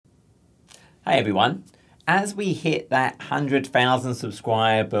Hey everyone, as we hit that 100,000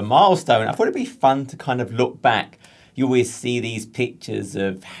 subscriber milestone, I thought it'd be fun to kind of look back. You always see these pictures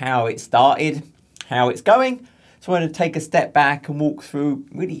of how it started, how it's going. So I want to take a step back and walk through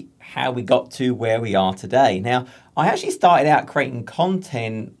really how we got to where we are today. Now, I actually started out creating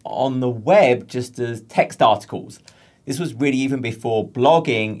content on the web just as text articles. This was really even before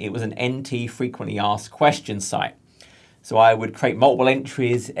blogging. It was an NT frequently asked questions site. So I would create multiple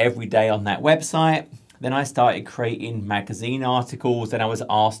entries every day on that website. Then I started creating magazine articles. Then I was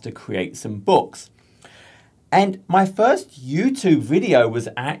asked to create some books. And my first YouTube video was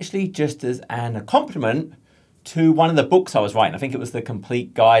actually just as an accompaniment to one of the books I was writing. I think it was The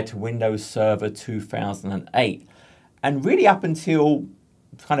Complete Guide to Windows Server 2008. And really up until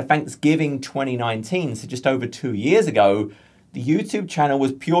kind of Thanksgiving 2019, so just over 2 years ago, the YouTube channel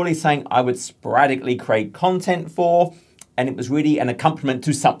was purely saying I would sporadically create content for, and it was really an accompaniment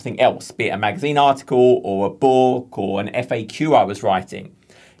to something else, be it a magazine article or a book or an FAQ I was writing.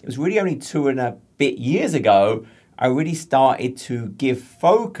 It was really only 2 and a bit years ago, I really started to give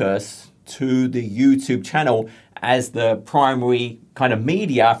focus to the YouTube channel as the primary kind of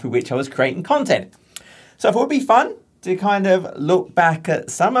media through which I was creating content. So I thought it'd be fun to kind of look back at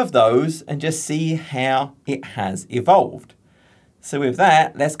some of those and just see how it has evolved. So with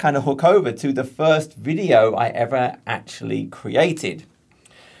that, let's kind of hook over to the first video I ever actually created.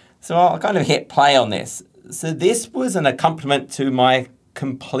 So I'll kind of hit play on this. So this was an accompaniment to my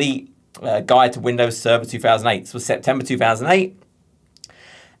complete guide to Windows Server 2008. This was September 2008.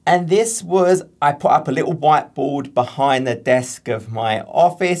 And this was, I put up a little whiteboard behind the desk of my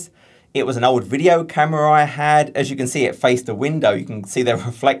office. It was an old video camera I had. As you can see, it faced a window. You can see the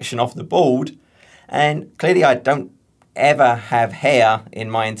reflection off the board. And clearly I don't ever have hair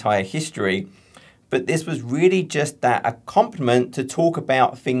in my entire history, but this was really just that accompaniment to talk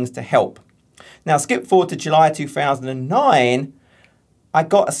about things to help. Now skip forward to July 2009, I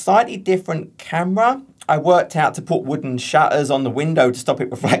got a slightly different camera. I worked out to put wooden shutters on the window to stop it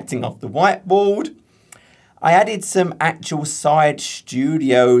reflecting off the whiteboard. I added some actual side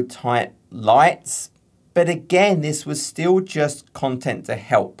studio type lights, but again, this was still just content to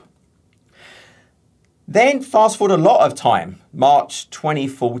help. Then fast forward a lot of time, March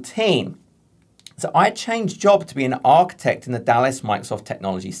 2014. So I changed job to be an architect in the Dallas Microsoft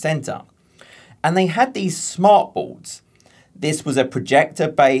Technology Center. And they had these smart boards. This was a projector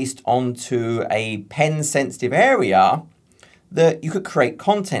based onto a pen sensitive area that you could create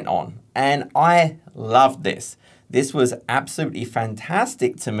content on. And I loved this. This was absolutely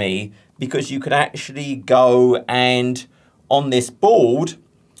fantastic to me because you could actually go and on this board,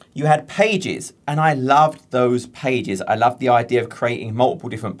 you had pages, and I loved those pages. I loved the idea of creating multiple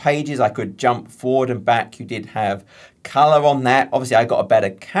different pages. I could jump forward and back. You did have color on that. Obviously, I got a better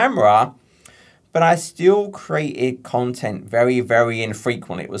camera, but I still created content very, very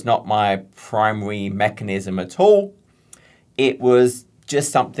infrequently. It was not my primary mechanism at all. It was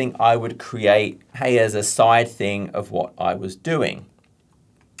just something I would create, hey, as a side thing of what I was doing.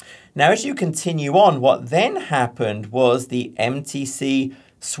 Now, as you continue on, what then happened was the MTC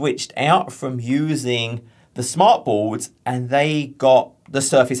switched out from using the smart boards and they got the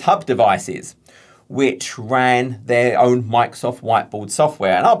Surface Hub devices, which ran their own Microsoft Whiteboard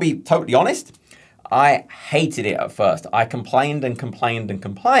software. And I'll be totally honest, I hated it at first. I complained and complained and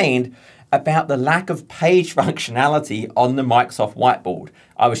complained about the lack of page functionality on the Microsoft Whiteboard.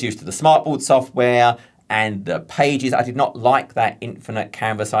 I was used to the smartboard software and the pages. I did not like that infinite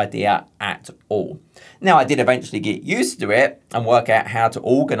canvas idea at all. Now I did eventually get used to it and work out how to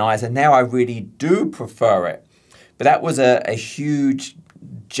organize, and now I really do prefer it. But that was a huge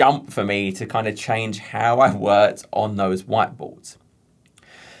jump for me to kind of change how I worked on those whiteboards.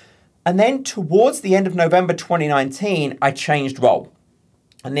 And then towards the end of November 2019, I changed role.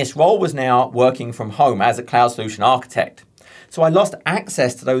 And this role was now working from home as a cloud solution architect. So I lost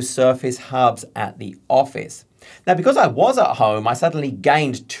access to those Surface Hubs at the office. Now, because I was at home, I suddenly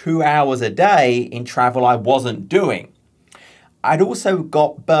gained 2 hours a day in travel I wasn't doing. I'd also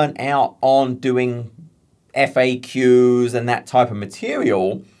got burnt out on doing FAQs and that type of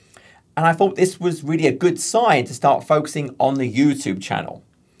material. And I thought this was really a good sign to start focusing on the YouTube channel.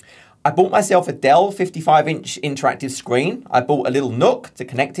 I bought myself a Dell 55-inch interactive screen. I bought a little Nook to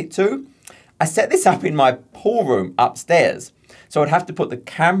connect it to. I set this up in my pool room upstairs. So I'd have to put the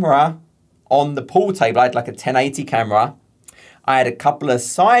camera on the pool table. I had like a 1080 camera. I had a couple of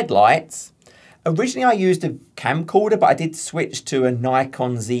side lights. Originally I used a camcorder, but I did switch to a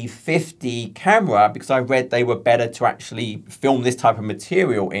Nikon Z50 camera because I read they were better to actually film this type of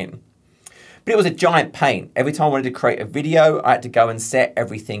material in. But it was a giant pain. Every time I wanted to create a video, I had to go and set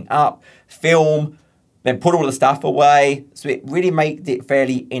everything up, film, then put all the stuff away. So it really made it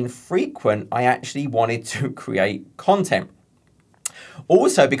fairly infrequent. I actually wanted to create content.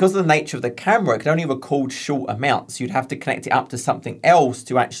 Also, because of the nature of the camera, it could only record short amounts. You'd have to connect it up to something else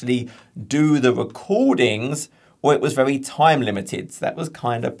to actually do the recordings, or it was very time limited. So that was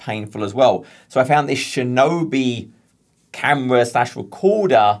kind of painful as well. So I found this Shinobi camera /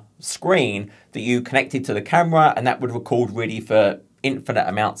 recorder screen that you connected to the camera, and that would record really for infinite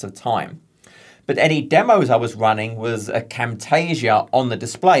amounts of time. But any demos I was running was a Camtasia on the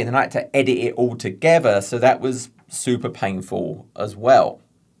display, and then I had to edit it all together. So that was super painful as well.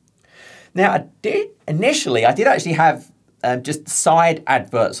 Now, I did actually have just side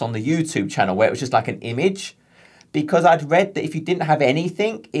adverts on the YouTube channel where it was just like an image, because I'd read that if you didn't have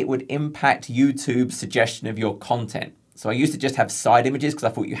anything, it would impact YouTube's suggestion of your content. So I used to just have side images because I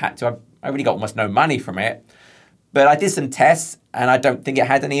thought you had to. I really got almost no money from it. But I did some tests and I don't think it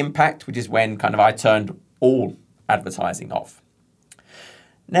had any impact, which is when kind of I turned all advertising off.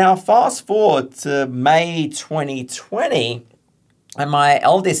 Now, fast forward to May 2020, and my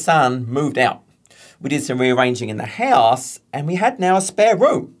eldest son moved out. We did some rearranging in the house, and we had now a spare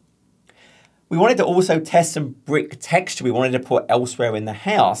room. We wanted to also test some brick texture we wanted to put elsewhere in the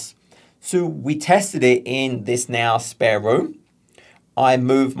house. So we tested it in this now spare room. I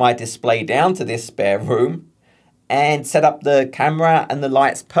moved my display down to this spare room and set up the camera and the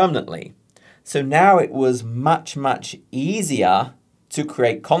lights permanently. So now it was much, much easier to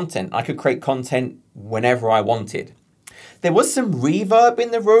create content. I could create content whenever I wanted. There was some reverb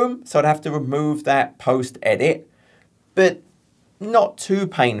in the room, so I'd have to remove that post-edit, but not too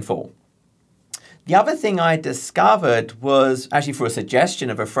painful. The other thing I discovered was, actually for a suggestion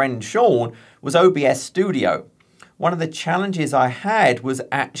of a friend, Sean, was OBS Studio. One of the challenges I had was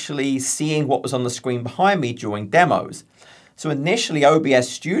actually seeing what was on the screen behind me during demos. So initially, OBS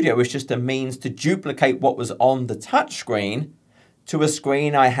Studio was just a means to duplicate what was on the touch screen to a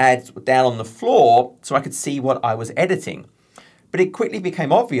screen I had down on the floor so I could see what I was editing. But it quickly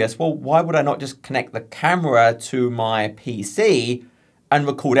became obvious, well, why would I not just connect the camera to my PC and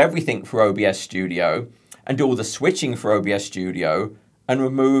record everything for OBS Studio and do all the switching for OBS Studio and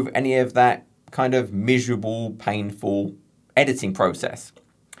remove any of that kind of miserable, painful editing process.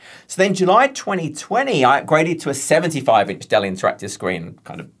 So then July 2020, I upgraded to a 75-inch Dell Interactive screen,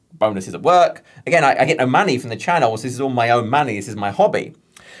 kind of bonuses at work. Again, I get no money from the channel, so this is all my own money, this is my hobby.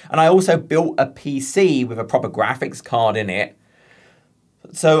 And I also built a PC with a proper graphics card in it.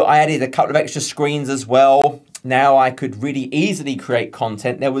 So I added a couple of extra screens as well. Now I could really easily create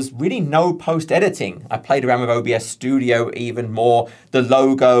content. There was really no post-editing. I played around with OBS Studio even more. The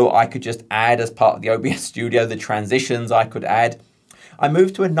logo I could just add as part of the OBS Studio, the transitions I could add. I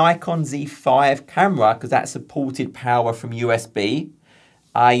moved to a Nikon Z5 camera because that supported power from USB.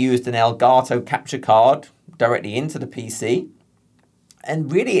 I used an Elgato capture card directly into the PC, and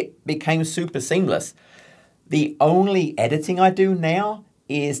really it became super seamless. The only editing I do now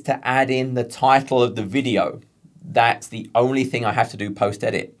is to add in the title of the video. That's the only thing I have to do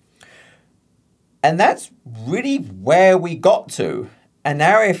post-edit. And that's really where we got to. And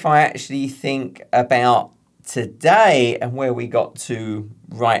now if I actually think about today and where we got to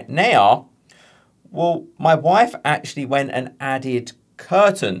right now, well, my wife actually went and added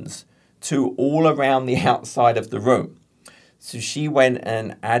curtains to all around the outside of the room. So she went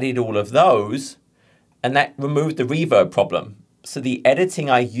and added all of those, and that removed the reverb problem. So the editing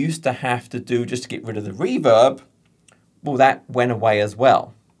I used to have to do just to get rid of the reverb, well, that went away as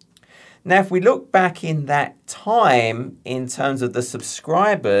well. Now, if we look back in that time in terms of the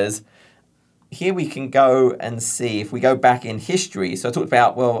subscribers, here we can go and see, if we go back in history, so I talked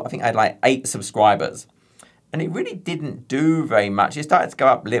about, well, I think I had like 8 subscribers. And it really didn't do very much. It started to go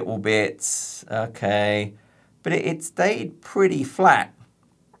up little bits, okay, but it stayed pretty flat.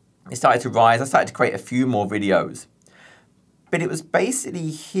 It started to rise. I started to create a few more videos. But it was basically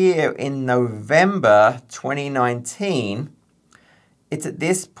here in November 2019, it's at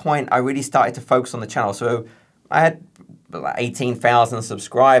this point I really started to focus on the channel. So I had like 18,000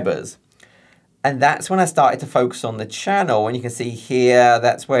 subscribers. And that's when I started to focus on the channel. And you can see here,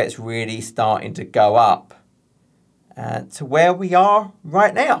 that's where it's really starting to go up. To where we are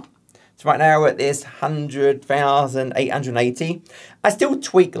right now. So right now we're at this 100,880. I still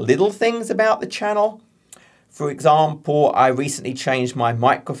tweak little things about the channel. For example, I recently changed my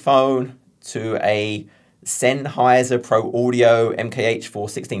microphone to a Sennheiser Pro Audio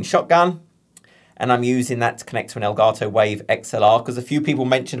MKH416 shotgun. And I'm using that to connect to an Elgato Wave XLR because a few people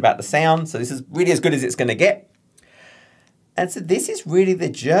mentioned about the sound. So this is really as good as it's going to get. And so this is really the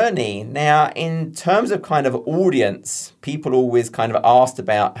journey. Now, in terms of kind of audience, people always kind of asked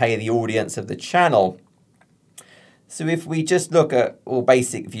about, hey, the audience of the channel. So if we just look at all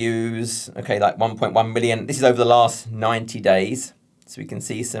basic views, okay, like 1.1 million, this is over the last 90 days. So we can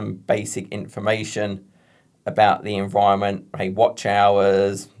see some basic information about the environment, hey, watch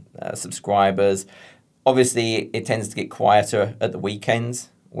hours, subscribers. Obviously, it tends to get quieter at the weekends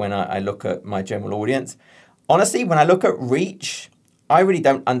when I look at my general audience. Honestly, when I look at reach, I really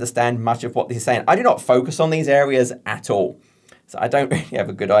don't understand much of what this is saying. I do not focus on these areas at all. So I don't really have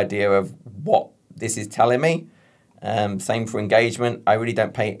a good idea of what this is telling me. Same for engagement. I really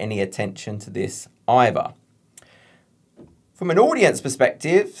don't pay any attention to this either. From an audience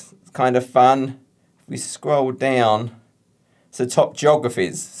perspective, it's kind of fun. If we scroll down, so top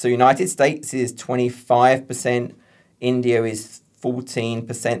geographies. So United States is 25%, India is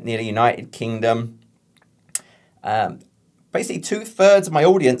 14%, nearly United Kingdom. Basically 2/3 of my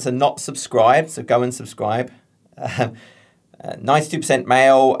audience are not subscribed, so go and subscribe. 92%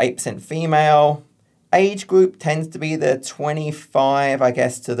 male, 8% female. Age group tends to be the 25, I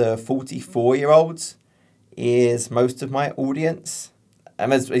guess, to the 44-year-olds is most of my audience.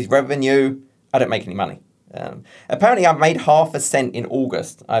 As revenue, I don't make any money. Apparently, I made 0.5 cent in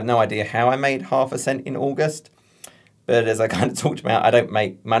August. I have no idea how I made 0.5 cent in August. But as I kind of talked about, I don't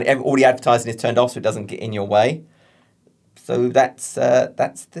make money. All the advertising is turned off so it doesn't get in your way. So that's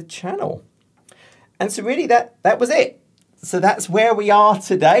the channel. And so really that was it. So that's where we are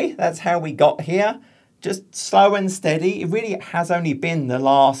today. That's how we got here. Just slow and steady. It really has only been the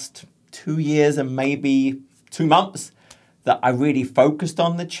last 2 years and maybe 2 months that I really focused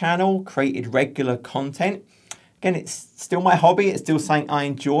on the channel, created regular content. Again, it's still my hobby. It's still something I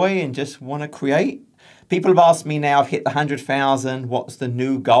enjoy and just want to create. People have asked me now, I've hit the 100,000, what's the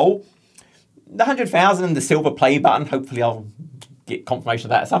new goal? The 100,000 and the silver play button, hopefully I'll get confirmation of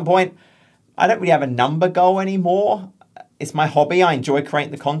that at some point. I don't really have a number goal anymore. It's my hobby. I enjoy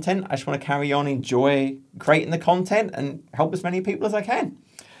creating the content. I just want to carry on, enjoy creating the content and help as many people as I can.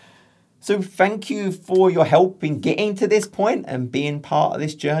 So thank you for your help in getting to this point and being part of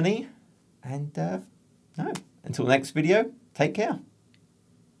this journey. And until the next video, take care.